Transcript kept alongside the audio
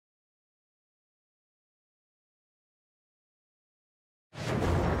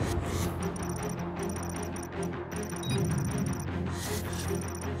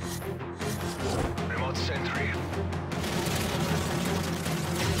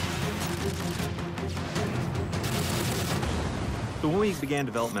So when we began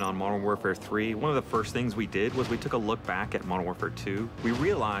development on Modern Warfare 3, one of the first things we did was we took a look back at Modern Warfare 2. We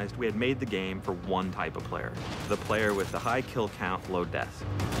realized we had made the game for one type of player, the player with the high kill count, low death.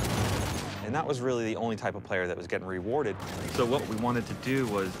 And that was really the only type of player that was getting rewarded. So what we wanted to do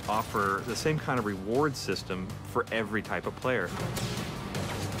was offer the same kind of reward system for every type of player.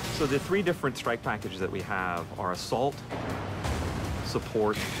 So the three different strike packages that we have are Assault,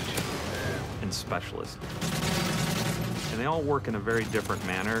 Support, and Specialist. And they all work in a very different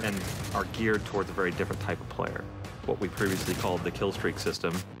manner and are geared towards a very different type of player. What we previously called the kill streak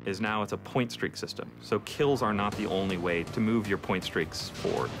system is now it's a point streak system. So kills are not the only way to move your point streaks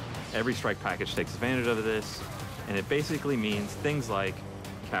forward. Every strike package takes advantage of this, and it basically means things like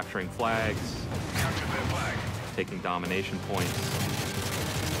capturing flags, taking domination points,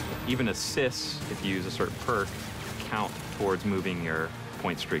 even assists, if you use a certain perk, count towards moving your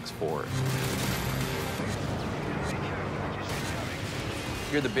point streaks forward.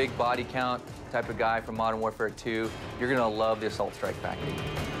 If you're the big body count type of guy from Modern Warfare 2, you're gonna love the Assault Strike package.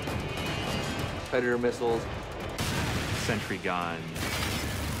 Predator missiles, sentry gun,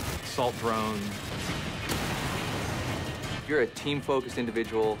 assault drones. If you're a team-focused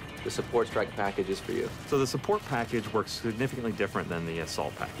individual, the Support Strike package is for you. So the Support package works significantly different than the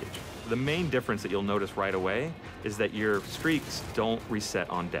Assault package. The main difference that you'll notice right away is that your streaks don't reset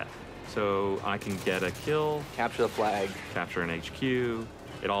on death. So I can get a kill, capture the flag, capture an HQ,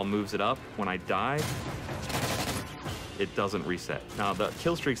 it all moves it up. When I die, it doesn't reset. Now, the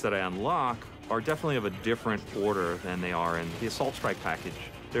kill streaks that I unlock are definitely of a different order than they are in the Assault Strike package.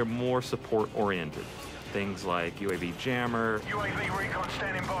 They're more support-oriented. Things like UAV jammer, UAV recon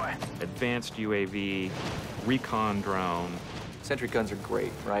standing by, advanced UAV, recon drone. Sentry guns are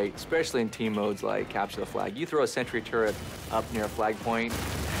great, right? Especially in team modes like capture the flag. You throw a sentry turret up near a flag point,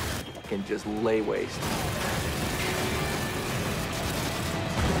 it can just lay waste.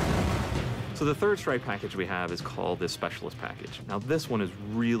 So the third strike package we have is called the Specialist package. Now this one is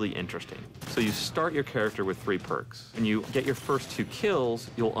really interesting. So you start your character with 3 perks. When you get your first 2 kills,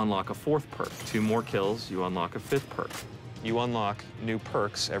 you'll unlock a 4th perk. 2 more kills, you unlock a 5th perk. You unlock new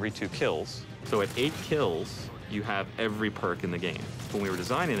perks every 2 kills. So at 8 kills, you have every perk in the game. When we were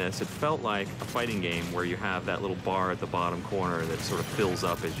designing this, it felt like a fighting game where you have that little bar at the bottom corner that sort of fills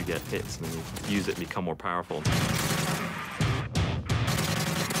up as you get hits, and then you use it and become more powerful.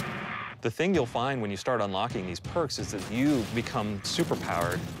 The thing you'll find when you start unlocking these perks is that you become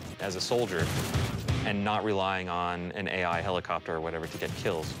superpowered as a soldier and not relying on an AI helicopter or whatever to get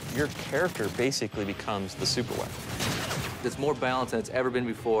kills. Your character basically becomes the super weapon. It's more balanced than it's ever been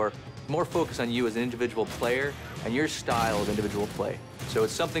before, more focus on you as an individual player and your style of individual play. So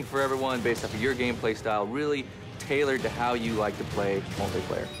it's something for everyone based off of your gameplay style, really tailored to how you like to play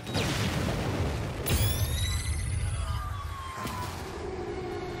multiplayer.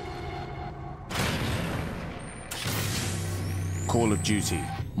 Call of Duty,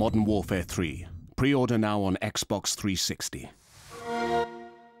 Modern Warfare 3. Pre-order now on Xbox 360.